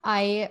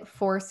I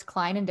forced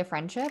Klein into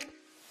friendship.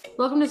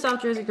 Welcome to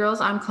South Jersey Girls.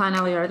 I'm Klein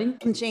Aliardi.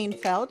 I'm Jane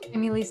Feld.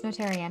 I'm Elise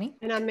Notarianni.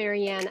 And I'm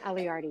Marianne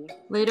Aliardi.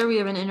 Later, we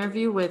have an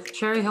interview with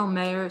Cherry Hill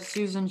Mayor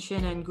Susan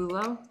Shin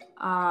Angulo,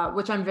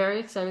 which I'm very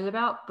excited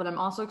about, but I'm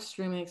also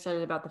extremely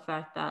excited about the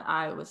fact that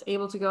I was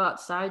able to go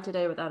outside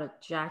today without a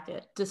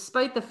jacket,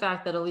 despite the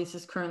fact that Elise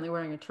is currently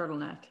wearing a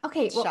turtleneck.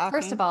 Okay, well, Shocking.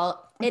 First of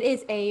all, it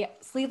is a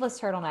sleeveless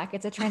turtleneck.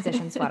 It's a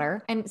transition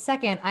sweater. And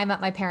second, I'm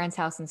at my parents'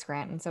 house in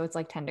Scranton, so it's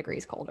like 10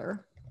 degrees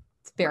colder.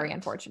 It's very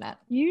unfortunate.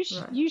 You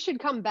should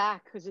come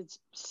back because it's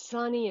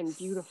sunny and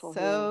beautiful.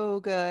 So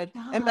good.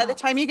 And by the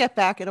time you get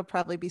back, it'll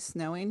probably be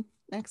snowing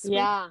next week.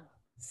 Yeah.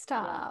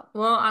 Stop.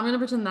 Well, I'm going to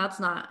pretend that's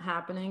not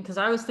happening because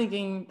I was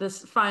thinking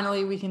this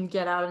finally we can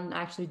get out and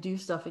actually do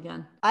stuff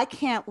again. I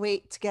can't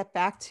wait to get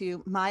back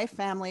to my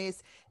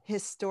family's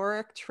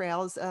historic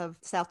trails of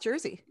South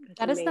Jersey.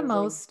 That is the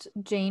most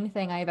Jane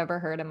thing I've ever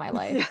heard in my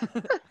life.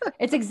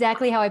 It's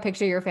exactly how I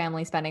picture your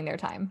family spending their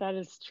time. That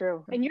is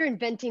true. And you're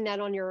inventing that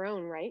on your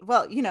own, right?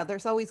 Well,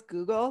 there's always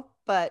Google,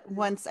 but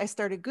once I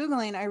started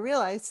Googling, I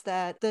realized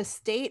that the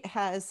state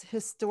has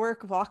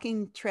historic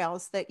walking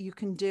trails that you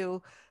can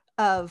do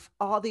of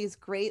all these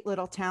great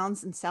little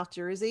towns in South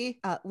Jersey.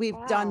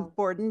 We've done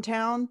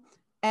Bordentown.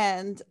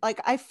 And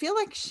I feel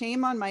like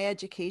shame on my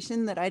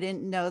education that I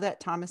didn't know that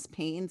Thomas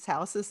Paine's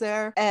house is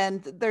there.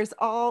 And there's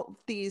all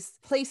these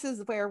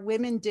places where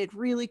women did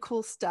really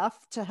cool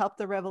stuff to help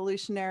the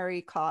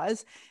revolutionary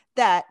cause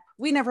that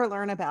we never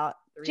learn about.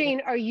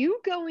 Jane, are you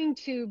going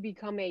to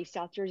become a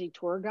South Jersey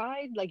tour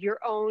guide, like your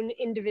own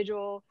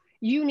individual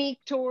unique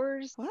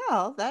tours?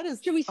 Well, that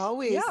is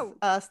always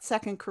a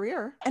second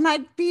career. And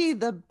I'd be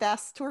the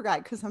best tour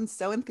guide because I'm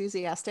so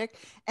enthusiastic,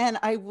 and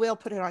I will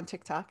put it on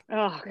TikTok.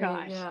 Oh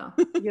gosh. Yeah.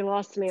 You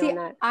lost me on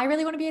that. I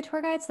really want to be a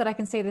tour guide so that I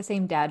can say the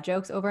same dad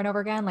jokes over and over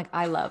again. Like,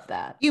 I love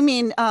that. You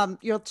mean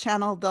you'll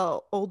channel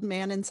the old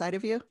man inside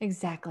of you?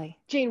 Exactly.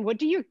 Jane, what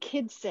do your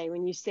kids say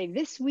when you say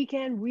this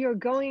weekend we are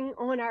going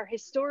on our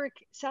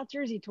historic South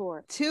Jersey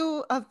tour?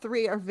 2 of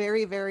 3 are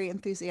very, very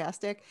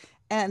enthusiastic.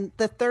 And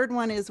the third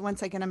one is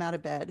once I get them out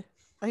of bed,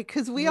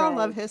 because we all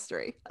love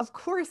history. Of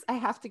course, I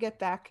have to get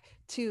back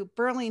to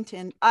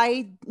Burlington.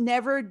 I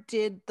never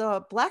did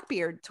the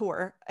Blackbeard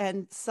tour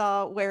and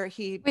saw where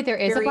he... Wait, there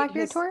is a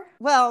Blackbeard tour?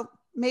 Well,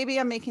 maybe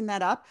I'm making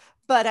that up,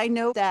 but I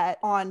know that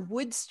on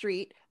Wood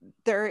Street,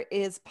 there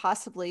is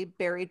possibly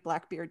buried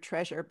Blackbeard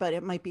treasure, but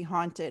it might be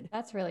haunted.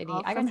 That's really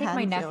neat. I can take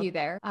my nephew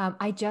there.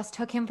 I just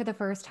took him for the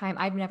first time.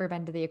 I've never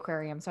been to the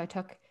aquarium, so I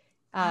took...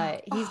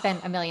 he's been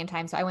a million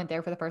times. So I went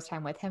there for the first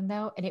time with him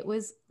though. And it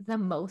was the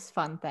most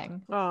fun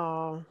thing.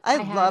 Oh,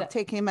 I love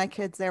taking my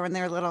kids there when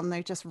they're little and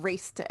they just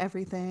race to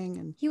everything.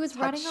 And he was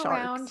running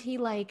around.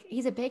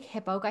 He's a big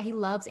hippo guy. He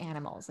loves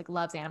animals,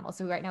 loves animals.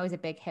 So right now he's a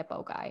big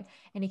hippo guy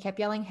and he kept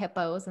yelling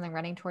hippos and then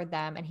running toward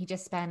them. And he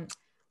just spent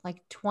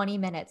 20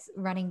 minutes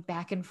running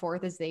back and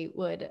forth as they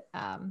would,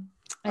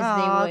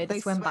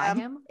 swim by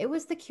him. It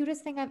was the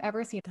cutest thing I've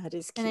ever seen. That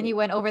is cute. And then he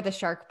went over the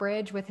shark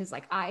bridge with his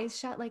eyes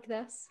shut like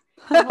this.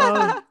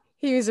 Oh,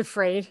 he was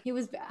afraid.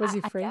 Was he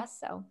afraid? I guess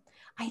so.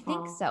 I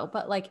think so.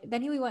 But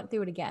then we went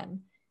through it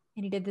again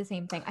and he did the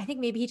same thing. I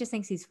think maybe he just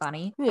thinks he's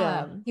funny.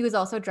 Yeah. He was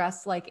also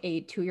dressed like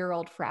a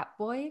 2-year-old frat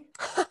boy.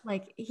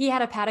 He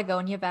had a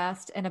Patagonia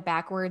vest and a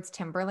backwards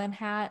Timberland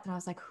hat. And I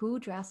was like, who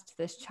dressed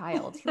this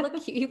child? He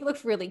looked cute. He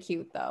looked really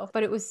cute though.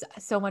 But it was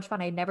so much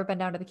fun. I'd never been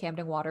down to the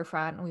Camden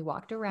waterfront and we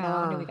walked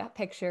around and we got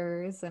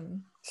pictures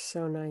and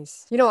so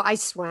nice. I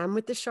swam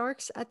with the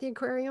sharks at the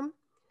aquarium.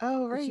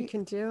 Oh, right. You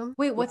can do.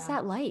 Wait, what's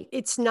that like?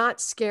 It's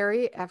not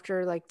scary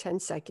after 10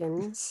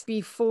 seconds.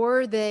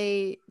 Before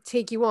they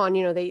take you on,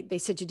 they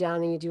sit you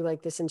down and you do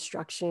this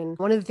instruction.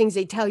 One of the things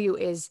they tell you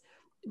is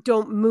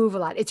don't move a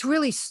lot. It's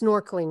really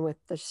snorkeling with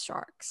the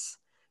sharks,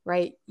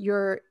 right?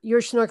 You're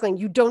snorkeling.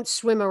 You don't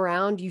swim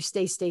around. You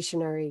stay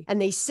stationary.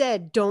 And they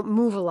said don't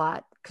move a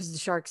lot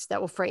because that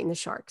will frighten the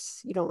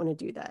sharks. You don't want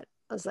to do that.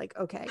 I was like,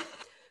 okay.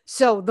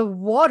 So the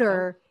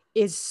water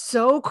is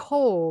so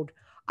cold.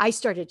 I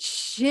started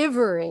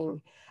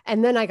shivering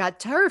and then I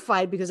got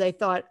terrified because I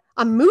thought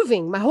I'm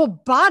moving. My whole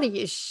body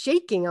is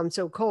shaking. I'm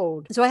so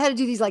cold. So I had to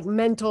do these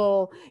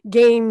mental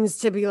games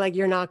to be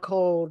you're not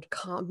cold,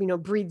 calm,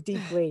 breathe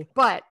deeply.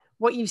 But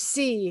what you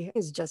see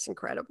is just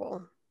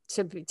incredible.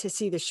 To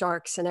see the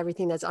sharks and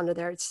everything that's under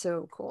there. It's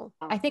so cool.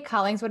 I think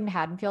Collingswood and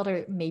Haddonfield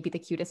are maybe the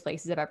cutest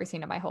places I've ever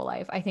seen in my whole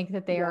life. I think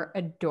that they are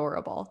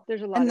adorable.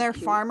 There's a lot and their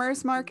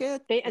farmers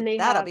market.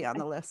 That'll be on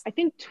the list. I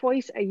think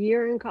twice a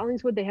year in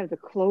Collingswood, they have the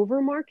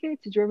Clover Market.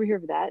 Did you ever hear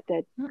of that?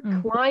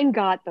 Klein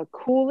got the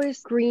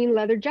coolest green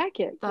leather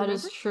jacket. That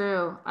is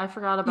true. I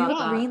forgot about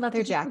that. Green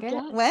leather jacket?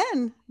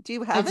 When? Do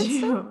you have it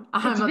still?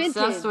 I'm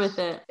obsessed with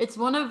it. It's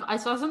I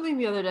saw something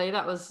the other day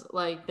that was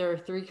there are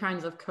 3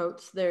 kinds of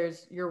coats.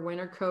 There's your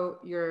winter coat,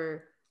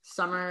 your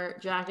summer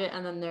jacket,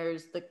 and then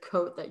there's the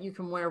coat that you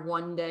can wear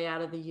one day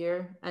out of the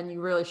year and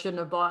you really shouldn't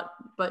have bought,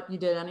 but you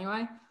did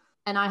anyway.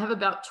 And I have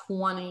about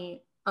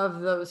 20 of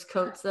those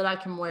coats that I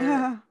can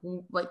wear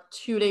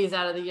 2 days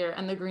out of the year.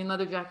 And the green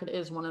leather jacket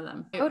is one of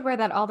them. I would wear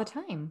that all the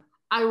time.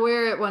 I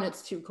wear it when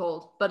it's too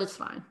cold, but it's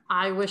fine.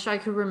 I wish I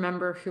could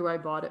remember who I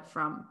bought it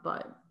from,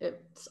 but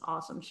it's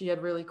awesome. She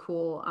had really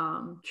cool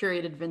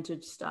curated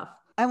vintage stuff.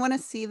 I want to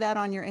see that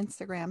on your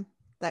Instagram,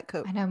 that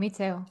coat. I know, me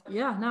too.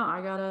 Yeah, no,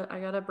 I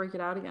gotta break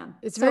it out again.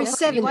 It's So very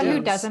for anyone 70s.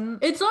 who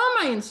doesn't, It's on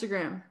my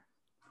Instagram.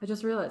 I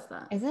just realized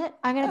that. is it?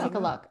 I'm gonna Oh, take a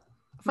no. look.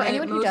 For My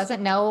anyone who most-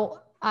 doesn't know,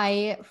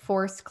 I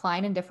forced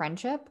Klein into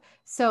friendship.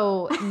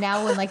 So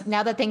now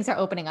now that things are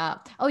opening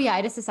up, oh yeah,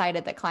 I just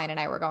decided that Klein and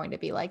I were going to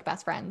be like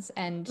best friends,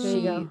 and There you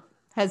she go.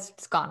 has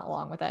just gone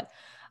along with it.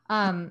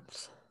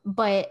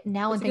 But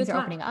now when It's a things good are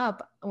time. opening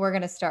up, we're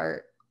gonna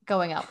start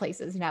going out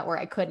places now where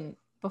I couldn't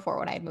before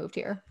when I had moved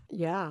here.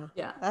 Yeah.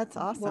 Yeah, That's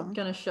I'm awesome.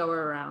 gonna show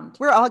her around.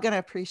 We're all going to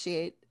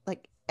appreciate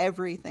like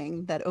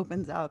everything that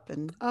opens up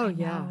and Oh, I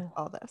yeah. know.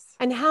 all this.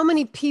 And how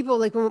many people,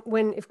 like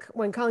when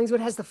Collingswood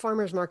has the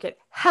farmers market,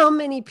 how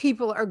many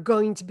people are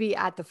going to be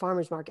at the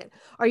farmers market?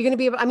 Are you going to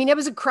be able? I mean, it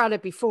was a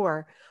crowded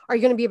before. Are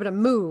you going to be able to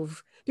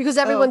move? Because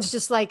everyone's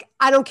just like,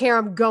 I don't care.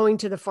 I'm going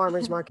to the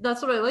farmers market.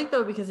 That's what I like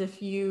though, because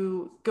if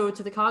you go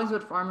to the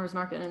Collingswood Farmers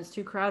Market and it's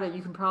too crowded,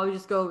 you can probably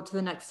just go to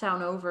the next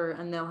town over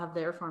and they'll have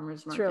their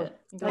farmers market. True. I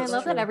think I That's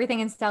love true. that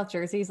everything in South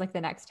Jersey is like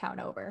the next town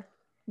over.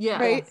 Yeah.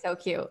 Right. So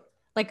cute.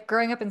 Like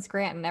growing up in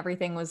Scranton,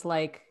 everything was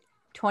like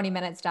 20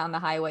 minutes down the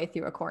highway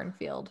through a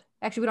cornfield.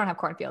 Actually, we don't have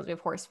cornfields, we have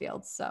horse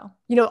fields. So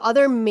You know,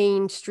 other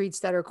main streets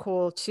that are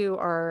cool too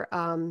are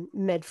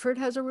Medford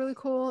has a really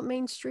cool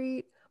main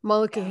street.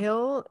 Mullica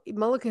Hill.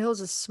 Mullica Hills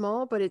is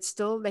small, but it's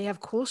still, they have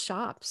cool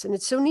shops. And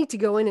it's so neat to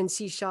go in and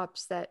see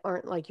shops that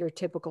aren't like your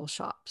typical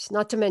shops.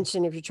 Not to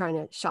mention if you're trying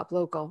to shop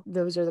local,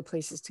 those are the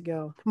places to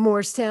go.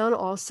 Morristown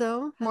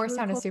also. has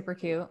Morristown really is super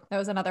cute. That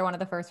was another one of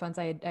the first ones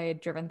I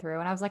had driven through.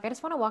 And I was like, I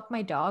just want to walk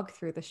my dog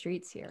through the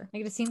streets here.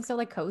 Like, it just seems so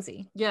like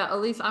cozy. Yeah,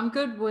 Elise, I'm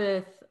good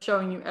with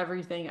showing you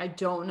everything. I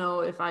don't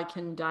know if I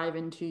can dive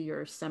into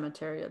your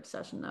cemetery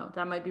obsession though.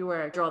 That might be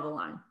where I draw the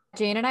line.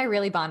 Jane and I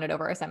really bonded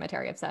over our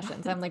cemetery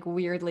obsessions. I'm like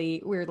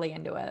weirdly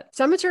into it.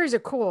 Cemeteries are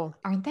cool.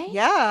 Aren't they?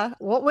 Yeah.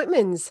 Walt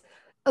Whitman's.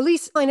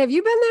 Elise, have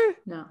you been there?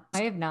 No.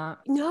 I have not.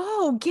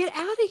 No, get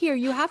out of here.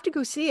 You have to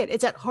go see it.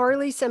 It's at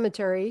Harley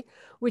Cemetery,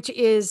 which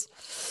is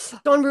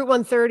on Route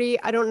 130.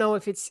 I don't know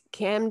if it's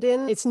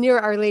Camden. It's near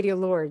Our Lady of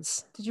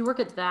Lourdes. Did you work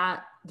at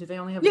that? Do they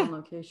only have Yeah. one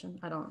location?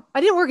 I don't.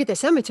 I didn't work at the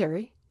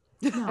cemetery.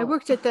 No. I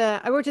worked at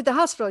the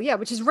hospital, yeah,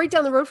 which is right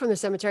down the road from the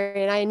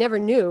cemetery, and I never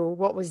knew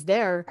what was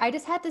there. I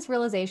just had this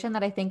realization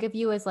that I think of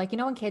you as like, you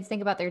know, when kids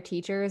think about their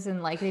teachers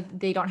and like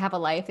they don't have a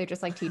life, they're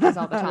just like teachers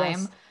all the time.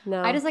 Yes.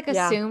 No. I just like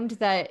yeah. assumed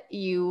that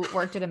you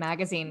worked at a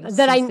magazine That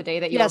since I- the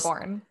day that you yes. were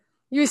born.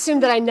 You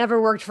assumed that I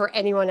never worked for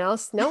anyone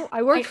else. No,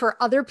 I worked for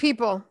other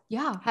people,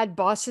 Yeah. had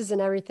bosses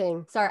and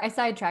everything. Sorry, I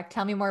sidetracked.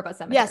 Tell me more about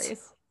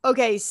cemeteries.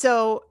 Okay,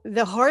 so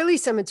the Harley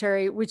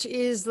Cemetery, which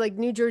is like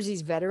New Jersey's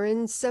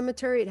Veterans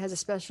Cemetery, it has a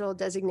special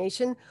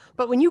designation.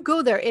 But when you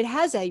go there, it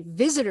has a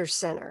visitor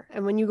center,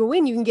 and when you go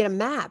in, you can get a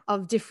map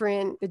of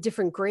the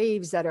different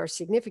graves that are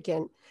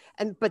significant.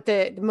 But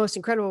the most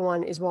incredible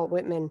one is Walt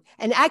Whitman.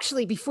 And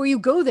actually, before you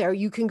go there,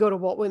 you can go to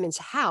Walt Whitman's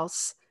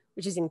house,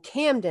 which is in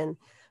Camden.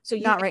 So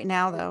you Not right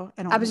now though.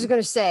 I was just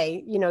going to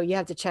say, you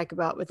have to check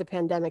about with the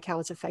pandemic how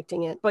it's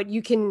affecting it. But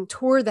you can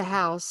tour the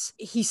house.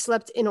 He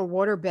slept in a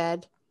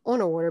waterbed. On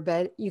a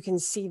waterbed, you can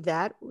see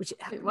that, which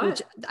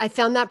what? I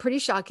found that pretty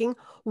shocking.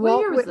 What Walt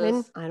year was Whitman,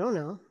 this? I don't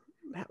know.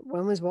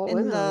 When was Walt in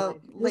Whitman? the alive?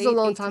 It was late a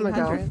long time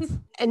ago. 1800s.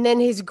 And then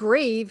his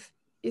grave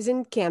is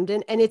in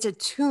Camden, and it's a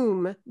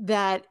tomb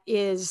that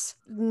is,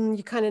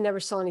 you kind of never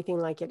saw anything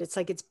like it. It's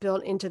like it's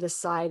built into the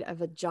side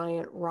of a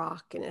giant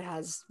rock, and it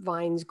has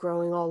vines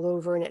growing all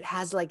over, and it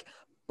has like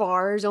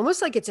bars,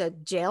 almost like it's a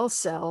jail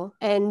cell.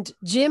 And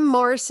Jim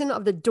Morrison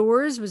of the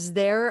Doors was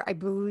there, I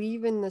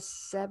believe, in the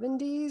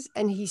 70s,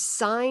 and he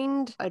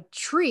signed a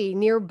tree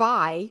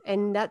nearby,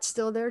 and that's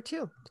still there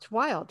too. It's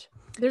wild.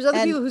 There's other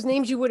And- people whose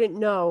names you wouldn't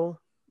know,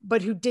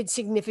 but who did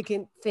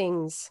significant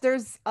things.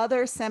 There's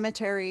other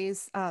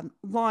cemeteries,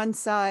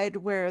 Lawnside,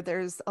 where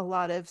there's a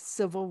lot of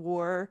Civil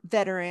War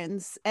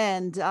veterans.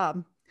 And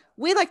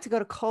we like to go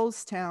to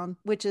Colestown,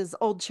 which is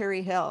Old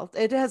Cherry Hill.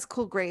 It has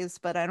cool graves,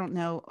 but I don't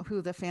know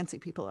who the fancy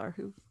people are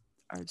who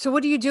So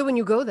what do you do when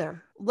you go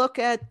there? look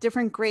at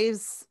different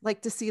graves,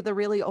 like to see the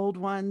really old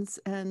ones.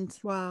 And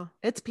Wow.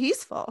 it's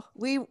peaceful.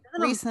 We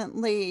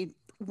recently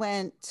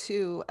went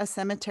to a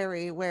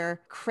cemetery where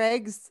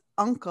Craig's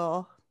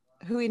uncle,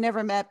 who he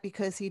never met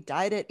because he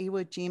died at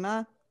Iwo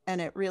Jima,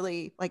 and it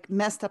really like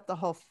messed up the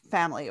whole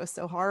family. It was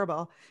so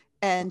horrible.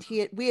 And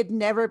we had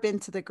never been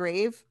to the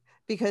grave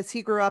because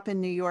he grew up in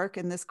New York,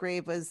 and this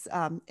grave was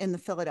in the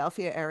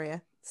Philadelphia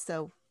area.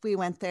 So we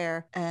went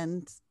there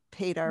and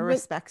paid our Re-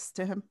 respects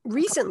to him a couple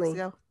Recently? weeks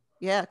ago.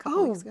 Yeah, a couple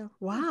Oh, weeks ago.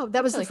 wow.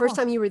 That was Really the first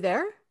cool. time you were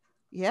there?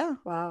 Yeah.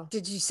 Wow.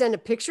 Did you send a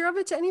picture of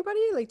it to anybody?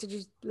 Like, did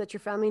you let your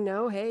family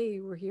know, hey,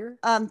 we're here?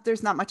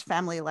 There's not much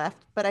family left,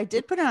 but I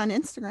did put it on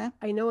Instagram.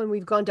 I know, and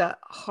we've gone to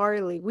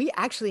Harley. We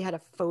actually had a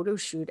photo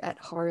shoot at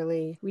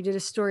Harley. We did a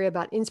story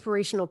about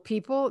inspirational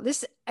people.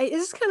 This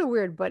is kind of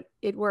weird, but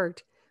it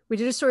worked. We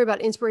did a story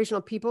about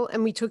inspirational people,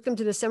 and we took them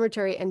to the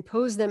cemetery and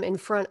posed them in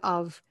front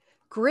of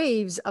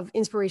graves of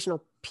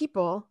inspirational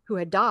people who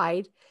had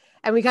died.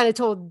 And we kind of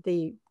told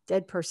the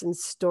dead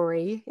person's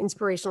story,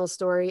 inspirational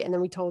story. And then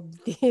we told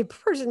the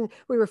person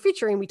we were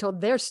featuring, we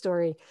told their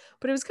story.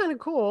 But it was kind of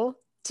cool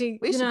to,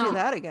 We should do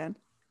that again.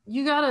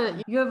 You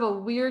have a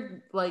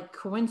weird like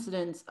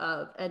coincidence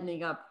of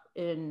ending up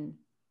in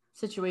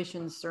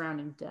situations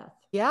surrounding death.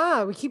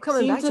 Yeah, we keep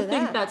coming back to that. Seem to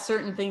think that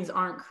certain things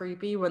aren't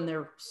creepy when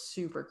they're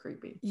super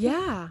creepy.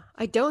 Yeah,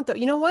 I don't though.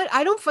 You know what?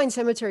 I don't find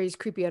cemeteries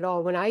creepy at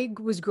all. When I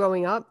was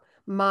growing up,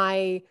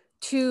 my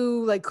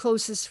two like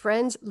closest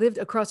friends lived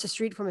across the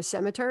street from a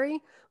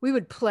cemetery. We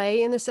would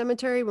play in the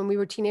cemetery when we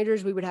were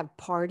teenagers. We would have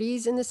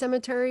parties in the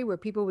cemetery where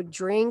people would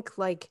drink.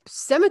 Like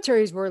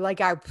cemeteries were like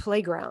our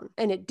playground,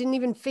 and it didn't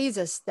even faze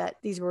us that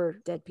these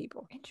were dead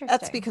people. Interesting.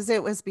 That's because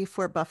it was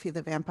before Buffy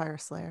the Vampire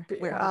Slayer.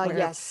 Where,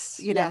 yes,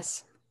 you know,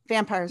 yes.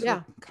 Vampires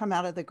would come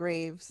out of the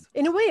graves.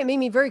 In a way, it made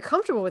me very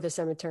comfortable with the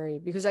cemetery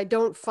because I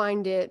don't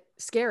find it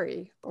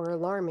scary or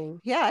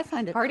alarming. Yeah, I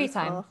find it Party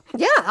peaceful. time.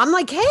 Yeah, I'm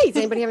like, hey, does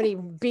anybody have any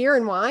beer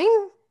and wine?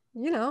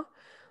 You know,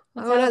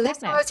 Let's when have a I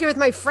picnic. was here with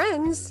my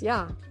friends.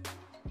 Yeah.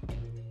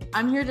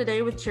 I'm here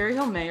today with Cherry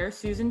Hill Mayor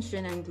Susan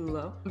Shin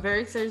Angulo. I'm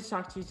very excited to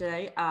talk to you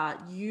today.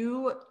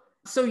 You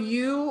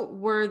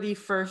were the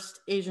first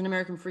Asian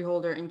American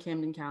freeholder in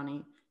Camden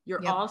County.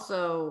 You're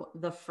also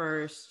the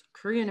first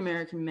Korean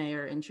American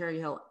mayor in Cherry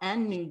Hill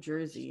and New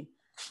Jersey.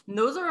 And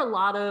those are a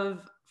lot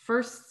of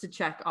firsts to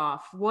check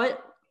off.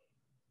 What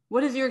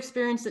has your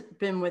experience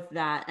been with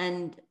that?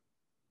 And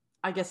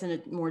I guess in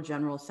a more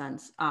general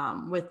sense,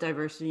 with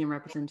diversity and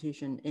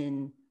representation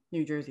in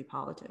New Jersey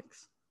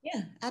politics.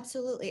 Yeah,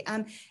 absolutely.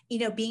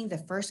 Being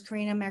the first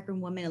Korean American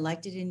woman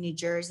elected in New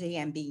Jersey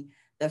and being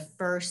the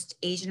first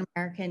Asian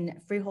American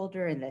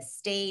freeholder in the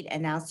state,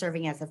 and now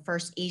serving as the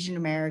first Asian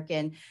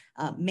American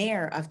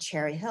mayor of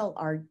Cherry Hill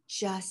are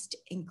just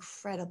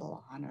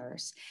incredible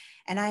honors.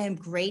 And I am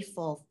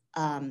grateful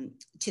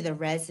to the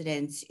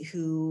residents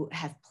who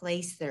have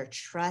placed their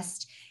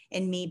trust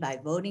in me by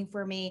voting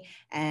for me.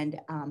 And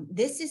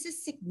this is a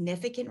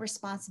significant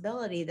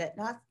responsibility that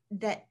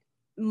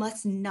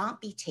must not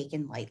be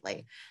taken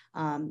lightly.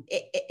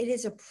 It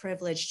is a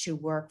privilege to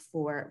work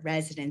for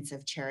residents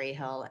of Cherry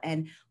Hill.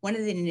 And one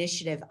of the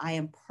initiatives I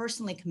am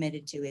personally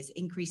committed to is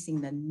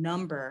increasing the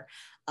number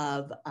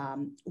of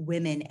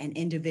women and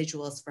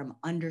individuals from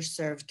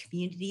underserved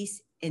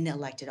communities in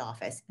elected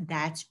office.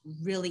 That's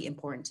really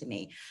important to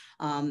me.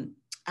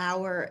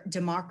 Our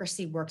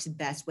democracy works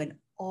best when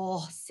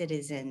all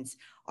citizens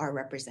are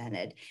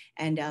represented.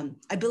 And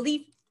I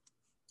believe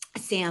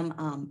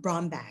Sam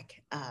Brownback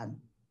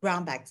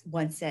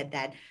once said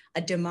that a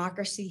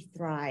democracy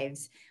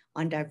thrives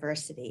on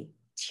diversity.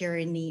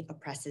 Tyranny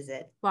oppresses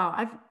it. Wow,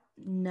 I've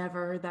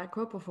never heard that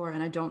quote before,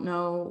 and I don't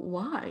know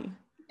why.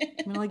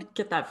 I'm gonna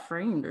get that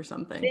framed or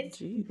something.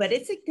 But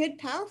it's a good,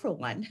 powerful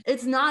one.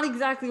 It's not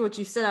exactly what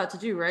you set out to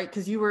do, right?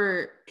 Because you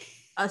were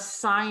a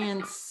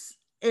science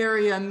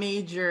area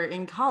major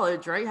in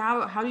college, right?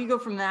 How do you go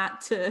from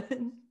that to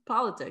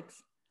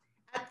politics?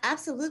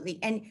 Absolutely.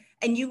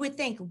 And you would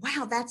think,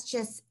 wow, that's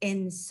just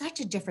in such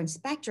a different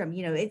spectrum.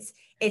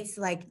 It's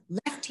like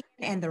left hand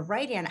and the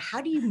right hand.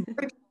 How do you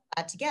merge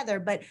that together?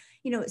 But,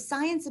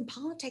 science and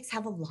politics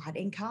have a lot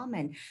in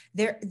common.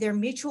 Their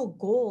mutual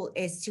goal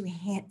is to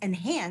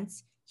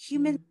enhance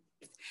human life.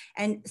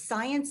 And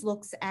science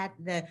looks at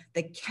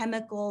the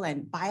chemical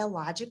and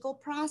biological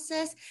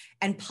process,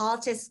 and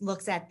politics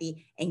looks at the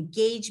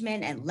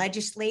engagement and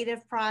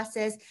legislative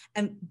process.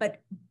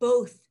 But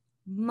both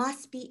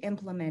must be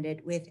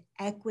implemented with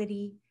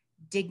equity,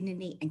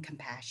 dignity, and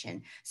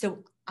compassion.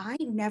 So I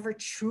never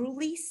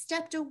truly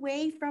stepped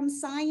away from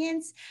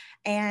science,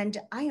 and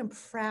I am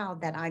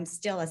proud that I'm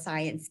still a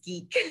science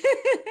geek.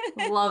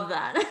 Love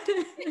that.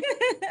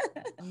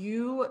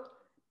 You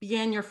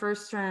began your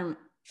first term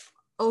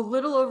a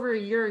little over a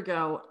year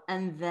ago,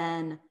 and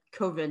then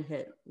COVID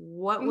hit.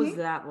 What was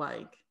that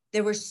like?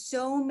 There were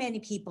so many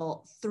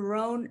people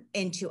thrown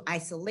into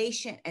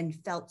isolation and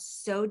felt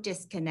so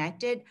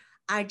disconnected.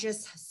 I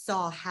just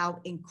saw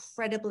how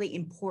incredibly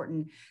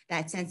important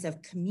that sense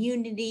of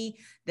community,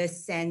 the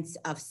sense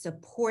of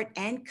support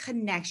and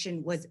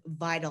connection was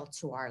vital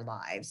to our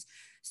lives.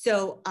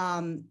 So,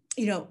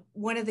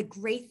 one of the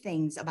great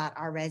things about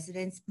our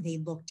residents, they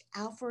looked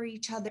out for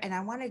each other. And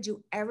I want to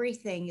do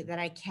everything that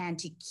I can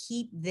to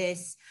keep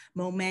this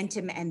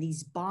momentum and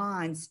these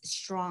bonds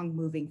strong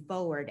moving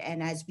forward.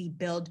 And as we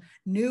build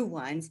new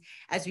ones,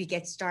 as we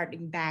get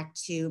starting back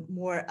to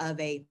more of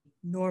a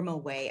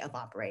normal way of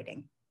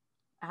operating.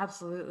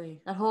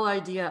 Absolutely. That whole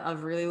idea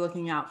of really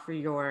looking out for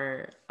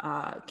your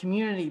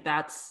community,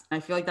 I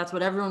feel like that's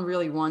what everyone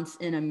really wants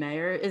in a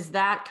mayor. Is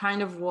that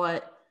kind of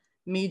what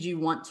made you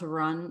want to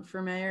run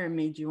for mayor and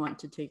made you want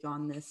to take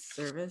on this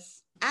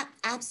service?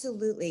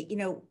 Absolutely.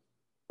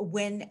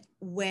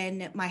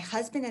 when my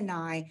husband and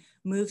I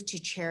moved to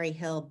Cherry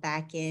Hill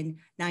back in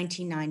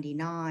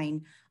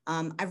 1999,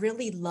 I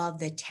really loved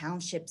the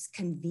township's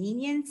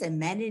convenience,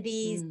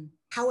 amenities.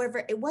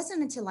 However, it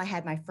wasn't until I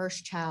had my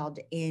first child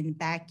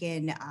back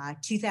in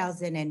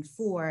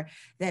 2004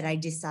 that I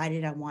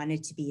decided I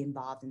wanted to be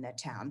involved in the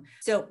town.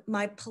 So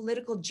my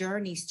political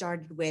journey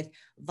started with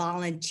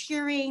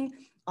volunteering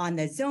on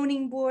the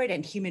zoning board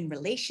and human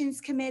relations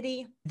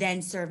committee,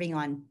 then serving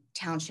on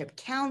township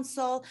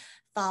council,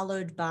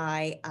 followed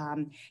by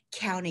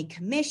county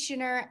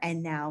commissioner,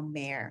 and now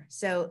mayor.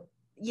 So,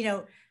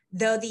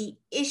 though the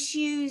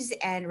issues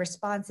and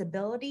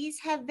responsibilities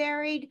have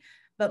varied,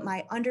 but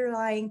my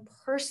underlying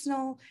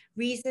personal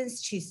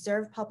reasons to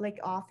serve public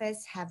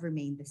office have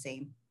remained the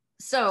same.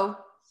 So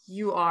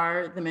you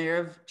are the mayor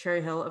of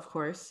Cherry Hill, of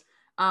course.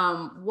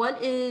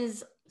 What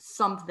is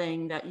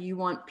something that you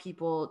want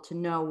people to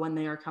know when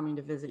they are coming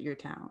to visit your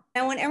town?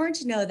 I want everyone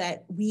to know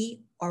that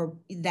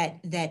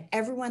that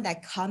everyone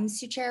that comes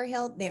to Cherry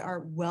Hill, they are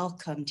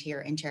welcomed here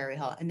in Cherry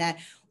Hill, and that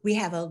we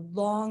have a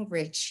long,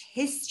 rich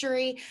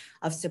history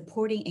of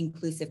supporting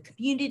inclusive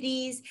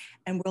communities,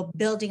 and we're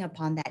building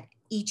upon that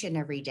each and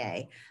every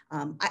day.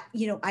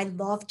 I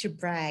love to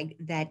brag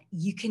that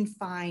you can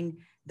find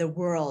the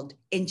world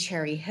in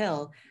Cherry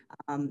Hill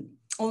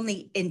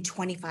only in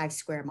 25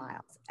 square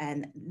miles.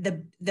 And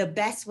the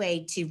best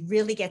way to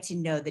really get to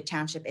know the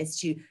township is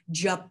to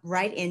jump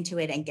right into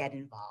it and get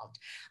involved.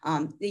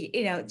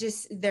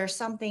 There are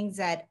some things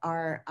that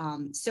are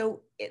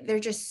there are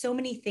just so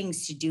many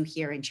things to do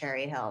here in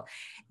Cherry Hill.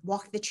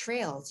 Walk the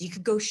trails, you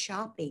could go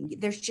shopping.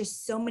 There's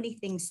just so many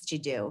things to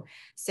do.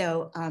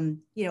 So,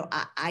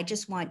 I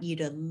just want you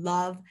to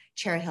love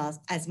Cherry Hill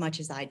as much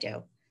as I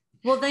do.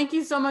 Well, thank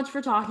you so much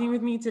for talking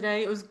with me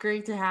today. It was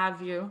great to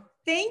have you.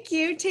 Thank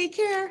you. Take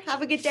care.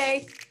 Have a good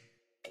day.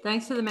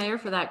 Thanks to the mayor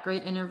for that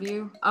great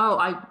interview. Oh,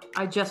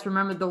 I just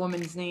remembered the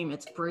woman's name.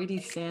 It's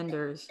Brady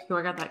Sanders, who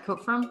I got that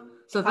coat from.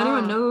 So if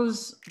anyone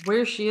knows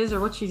where she is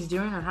or what she's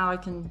doing or how I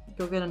can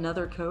go get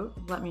another coat,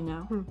 let me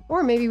know.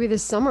 Or maybe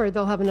this summer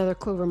they'll have another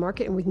Clover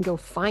Market and we can go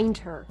find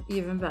her.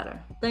 Even better.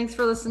 Thanks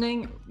for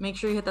listening. Make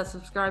sure you hit that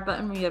subscribe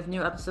button. We have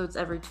new episodes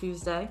every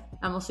Tuesday,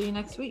 and we'll see you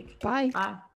next week. Bye. Bye.